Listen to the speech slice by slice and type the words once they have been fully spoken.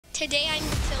Today I'm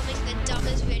filming the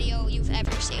dumbest video you've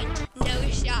ever seen. No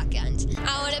shotguns.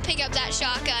 I want to pick up that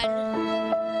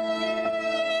shotgun.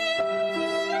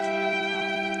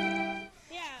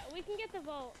 Yeah, we can get the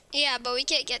vault. Yeah, but we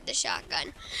can't get the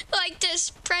shotgun. Like this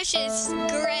precious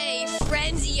gray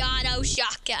frenzy auto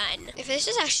shotgun. If this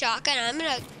is a shotgun, I'm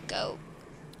gonna go.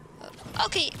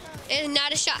 Okay, it's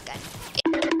not a shotgun.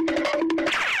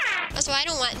 That's why I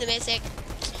don't want the mythic.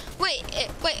 Wait,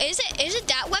 is it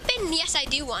that weapon? Yes, I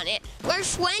do want it. Or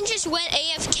Fwen just went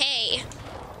AFK.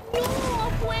 No,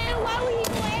 Fwen, why would he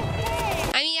go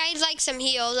AFK? I mean, I'd like some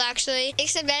heals, actually.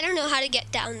 Except I don't know how to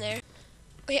get down there.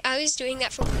 Wait, I was doing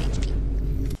that for 1 HP.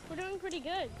 We're doing pretty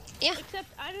good. Yeah. Except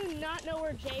I do not know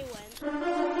where Jay went.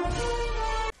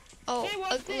 Oh,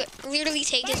 literally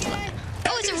take his life.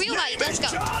 Oh, it's a real light. Let's go.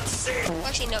 Oh,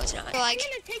 actually, no, it's not. Like,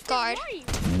 guard.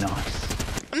 Nice.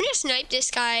 I'm gonna snipe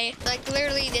this guy, like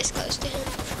literally this close to him.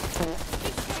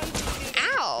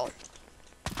 Ow!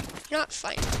 Not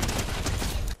fun.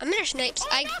 I'm gonna snipe.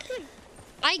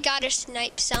 I gotta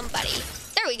snipe somebody.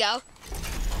 There we go.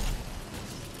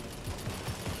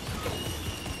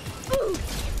 Ooh.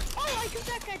 Oh, I killed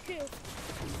that guy too.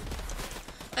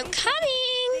 I'm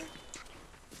coming.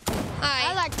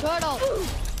 Hi. I like turtles. Ooh.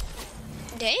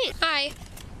 Dang. Hi.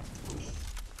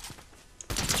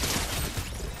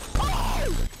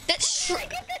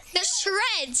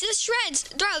 The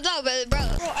shreds. Bro. Bro,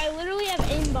 I literally have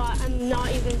aimbot. I'm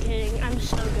not even kidding. I'm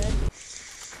so good.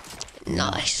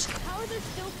 Nice. How are there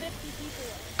still 50 people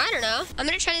left? I don't know. I'm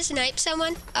gonna try to snipe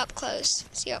someone up close.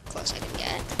 See how close I can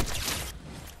get.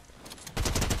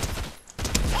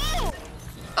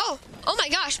 Oh my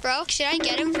gosh, bro. Should I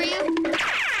get him for you?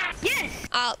 Yes.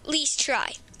 I'll at least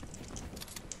try.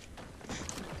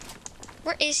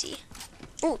 Where is he?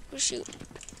 Oh, shoot.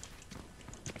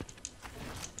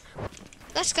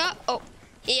 Let's go. Oh,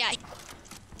 yeah.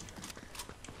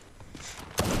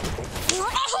 Bro,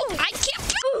 I can't.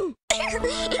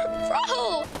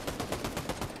 Bro.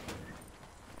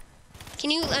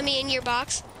 Can you let me in your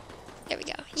box? There we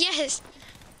go. Yes.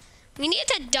 We need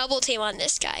to double team on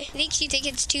this guy. You think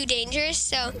it's too dangerous?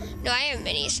 So, no, I have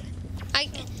minis. I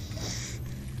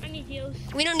need heals.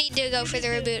 We don't need to go for the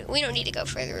reboot. We don't need to go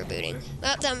for the rebooting.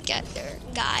 Let them get their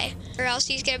guy, or else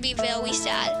he's gonna be very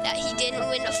sad that he didn't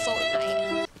win a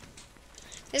Fortnite.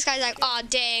 This guy's like, aw,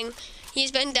 dang.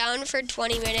 He's been down for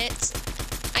 20 minutes.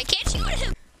 I can't shoot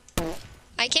him.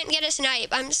 I can't get a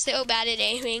snipe. I'm so bad at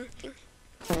aiming.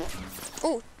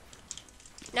 Ooh,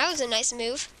 that was a nice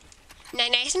move.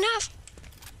 Not nice enough.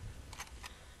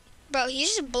 Bro,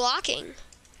 he's just blocking.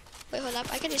 Wait, hold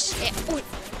up. I could just. Yeah.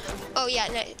 Oh yeah,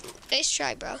 nice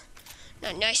try, bro.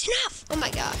 Not nice enough. Oh my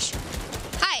gosh.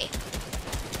 Hi.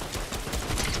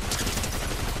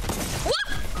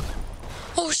 What?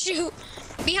 Oh shoot!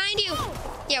 Behind you.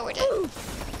 Yeah, we're dead.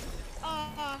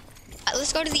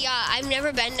 Let's go to the. I've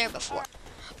never been there before.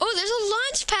 Oh, there's a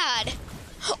launch pad.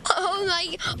 Oh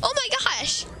my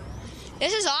gosh.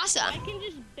 This is awesome. I can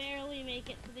just barely make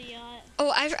it to the yacht.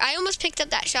 Oh, I almost picked up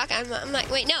that shotgun. I'm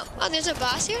like, wait, no. Oh, there's a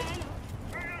boss here?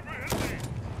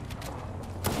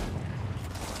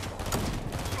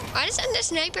 Why doesn't the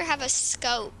sniper have a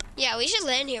scope? Yeah, we should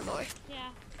land here more.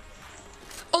 Yeah.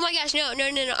 Oh my gosh, no.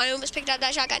 I almost picked up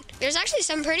that shotgun. There's actually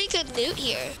some pretty good loot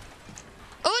here.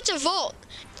 Oh, it's a vault.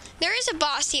 There is a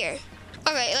boss here.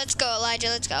 All right, let's go, Elijah.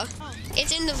 Let's go.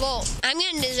 It's in the vault. I'm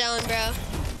getting the zone, bro.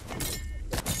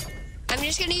 I'm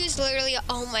just gonna use literally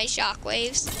all my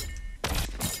shockwaves.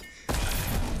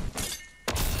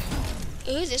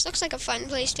 Ooh, this looks like a fun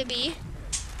place to be.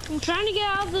 I'm trying to get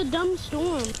out of the dumb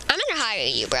storm. I'm gonna hire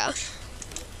you, bro.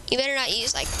 You better not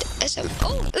use like some.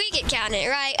 Oh, we can count it,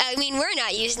 right? I mean, we're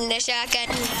not using the shotgun.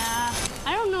 Yeah.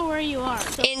 I don't know where you are.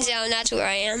 So. In zone, that's where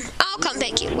I am. I'll come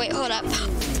pick you. Wait, hold up.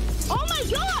 Oh my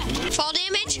god! Fall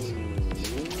damage?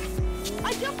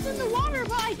 I jumped in the water,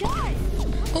 but I died.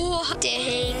 Oh,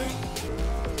 dang.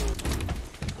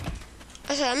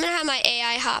 Okay, I'm gonna have my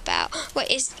AI hop out. Wait,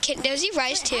 does he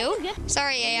rise too?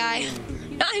 Sorry, AI.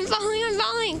 No, I'm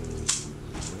falling.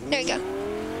 There we go.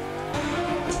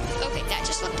 Okay, that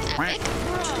just looked epic.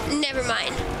 Never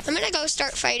mind. I'm gonna go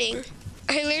start fighting.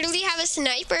 I literally have a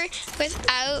sniper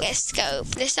without a scope.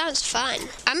 This sounds fun.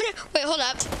 I'm gonna, wait, hold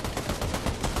up.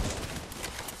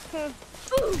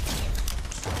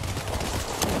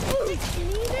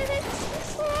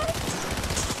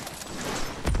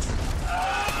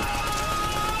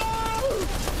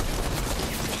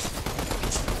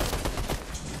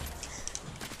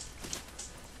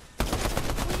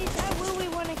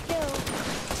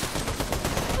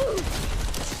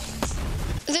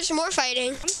 There's more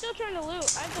fighting. I'm still trying to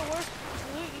loot. I have the worst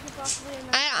loot you could possibly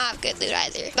imagine. have good loot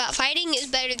either. But fighting is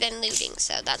better than looting,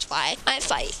 so that's why I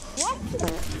fight. What?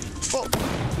 Whoa.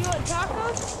 You want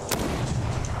tacos?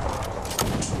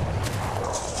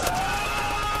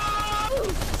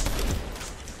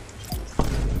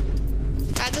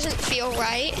 That doesn't feel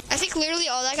right. I think literally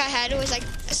all that guy had was like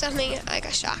something like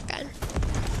a shotgun.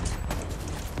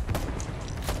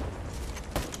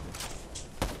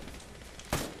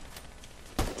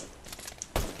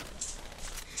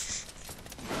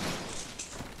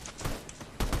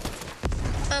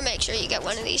 I'll make sure you get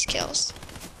one of these kills.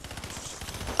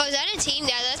 Oh, is that a team?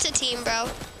 Yeah, that's a team, bro.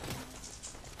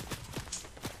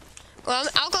 Well,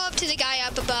 I'll go up to the guy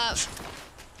up above.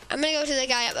 I'm gonna go to the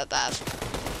guy up above.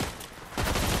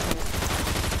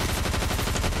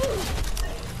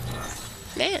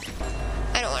 Man,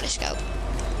 I don't want a scope.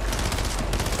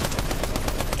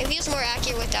 It feels more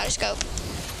accurate without a scope.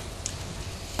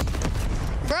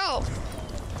 Bro,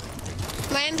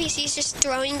 my NPC's just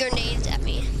throwing grenades at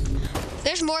me.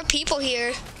 There's more people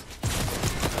here.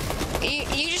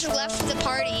 You just left the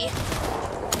party.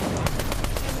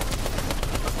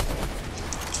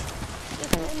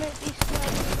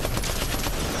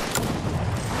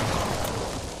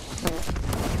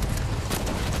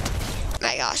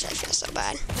 My gosh, I feel so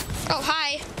bad. Oh,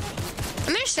 hi.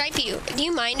 I'm gonna snipe you. Do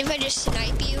you mind if I just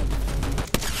snipe you?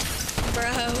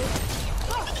 Bro.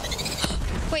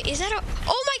 Wait, is that a...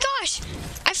 Oh my gosh!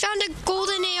 I found a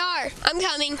golden AR. I'm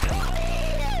coming.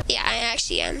 Yeah, I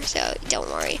actually am, so don't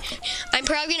worry. I'm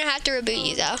probably gonna have to reboot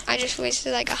you though. I just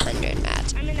wasted like 100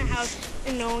 mats. I'm in a house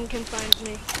and no one can find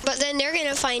me. But then they're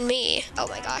gonna find me. Oh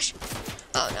my gosh.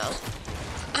 Oh no.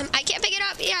 I can't pick it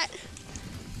up yet.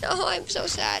 No, I'm so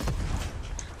sad.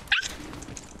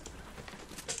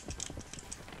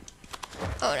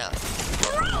 Oh no.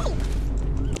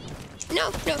 No,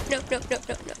 no, no, no, no,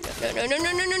 no, no, no, no, no, no,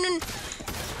 no, no, no, no.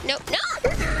 No, no.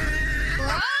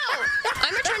 Bro,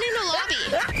 I'm returning to lobby.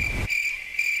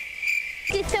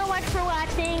 Thank you so much for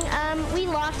watching. We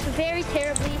lost very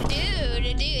terribly.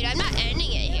 Dude, I'm not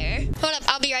ending it here. Hold up,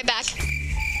 I'll be right back.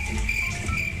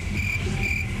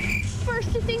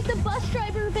 First to think the bus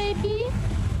driver, baby.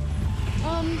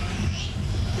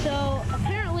 So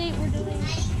apparently we're doing.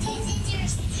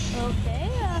 Okay.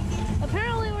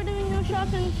 Apparently we're doing no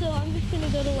shopping, so I'm just gonna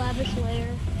go to Lavish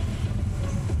later.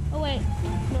 Oh wait,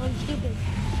 no, I'm stupid.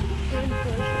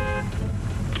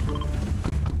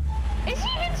 Is he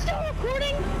even still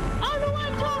recording? I don't know why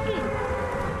I'm talking.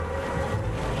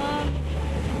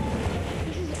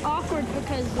 This is awkward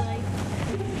because like,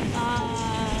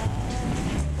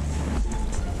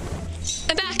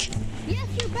 I'm back. Yes,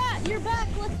 you're back. You're back.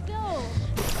 Let's go.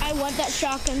 I want that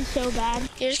shotgun so bad.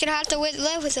 You're just gonna have to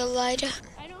live with Elijah.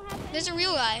 I don't have. There's a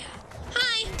real guy.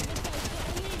 Hi.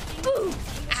 Ooh.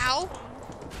 Ow.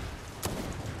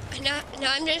 No,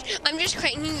 I'm just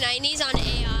cranking 90s on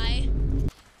AI.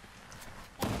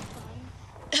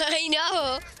 I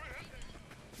know.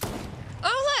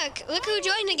 Oh look who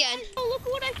joined again. Oh, look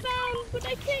what I found, but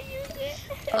I can't use it.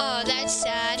 Oh, that's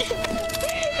sad.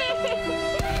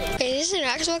 Wait, is there an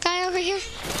actual guy over here?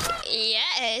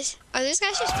 Yes. Are these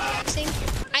guys just pickaxing?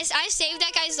 I saved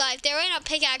that guy's life. They were in a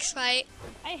pickaxe fight.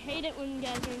 I hate it when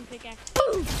guys are in pickaxe.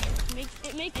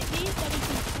 It makes me that he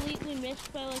completely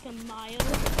missed by like a mile.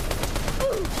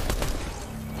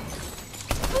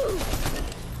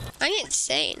 I'm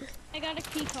insane. I got a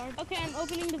key card. Okay, I'm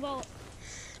opening the vault.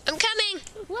 I'm coming.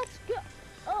 Let's go.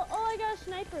 Oh, I got a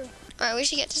sniper. All right, we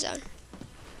should get to zone.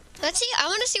 Let's see. I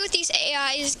want to see what these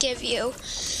AIs give you.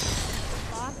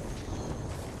 What?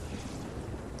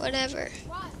 Whatever.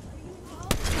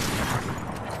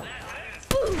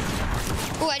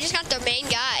 Ooh, I just got the main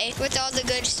guy with all the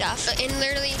good stuff and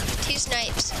literally 2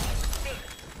 snipes.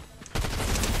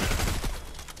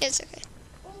 It's okay.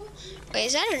 Wait,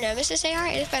 is that a nemesis AR?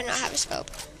 I just better not have a scope.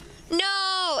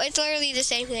 No, it's literally the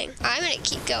same thing. I'm gonna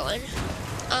keep going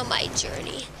on my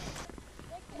journey.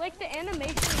 Like the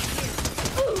animation.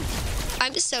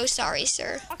 I'm so sorry,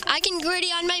 sir. I can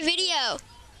gritty on my video.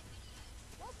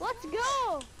 Let's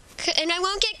go. And I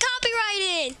won't get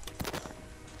copyrighted.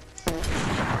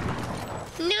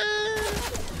 No.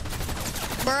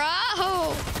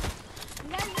 Bro.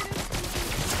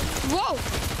 Whoa.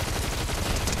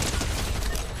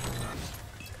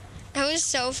 That was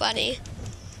so funny.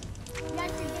 You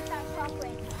guys should get that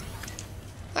shockwave.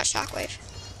 What shockwave?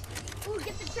 Ooh,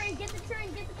 get the train, get the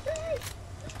train, get the train.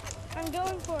 I'm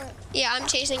going for it. Yeah, I'm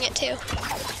chasing it too.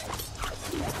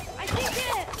 I can't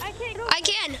get it. I can't go. I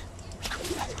can.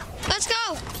 Let's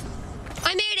go.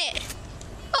 I made it.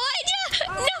 Elijah!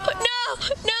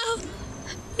 No.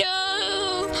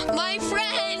 My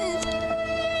friend.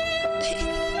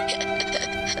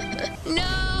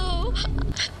 No.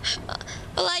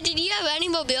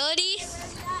 mobility?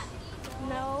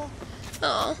 No.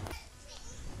 Oh,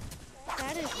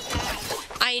 That is bad.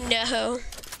 I know.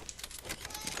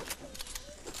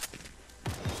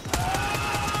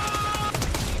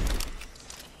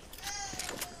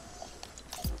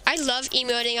 I love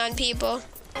emoting on people.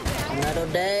 Another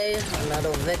day,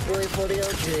 another victory for the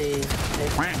OG.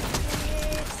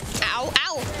 Ow,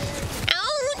 ow.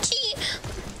 Ouchie.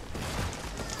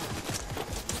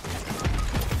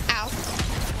 Ow.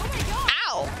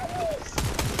 Ow.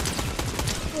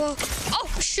 Whoa.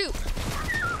 Oh, shoot.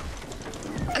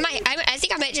 I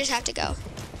think I might just have to go.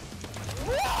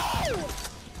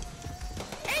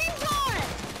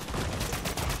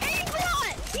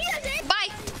 Bye.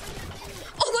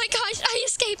 Oh my gosh, I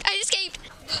escaped.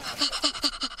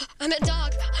 I'm a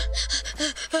dog.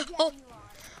 Oh.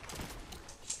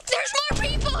 There's more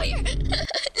people here.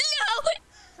 No.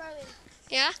 Charlie,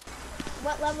 Yeah?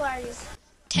 what level are you?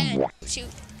 10. Shoot.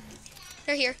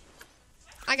 They're here.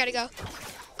 I gotta go.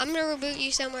 I'm gonna reboot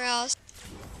you somewhere else.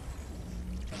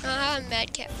 I'll have a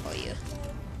med kit for you.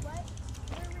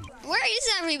 Where is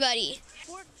everybody?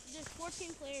 There's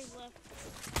 14 players left.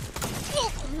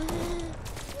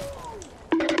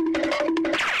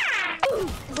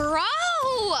 Bro!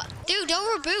 Dude,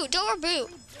 don't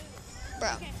reboot. Bro.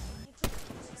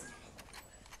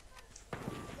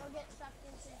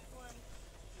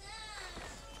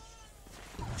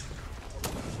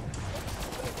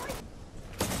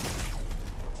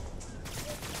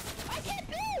 I can't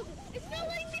build! It's not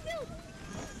letting me build!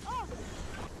 Oh!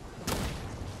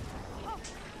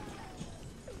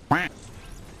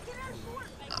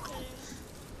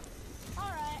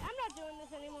 Alright, I'm not doing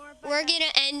this anymore. We're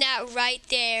gonna end that right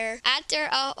there after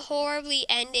a horribly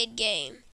ended game.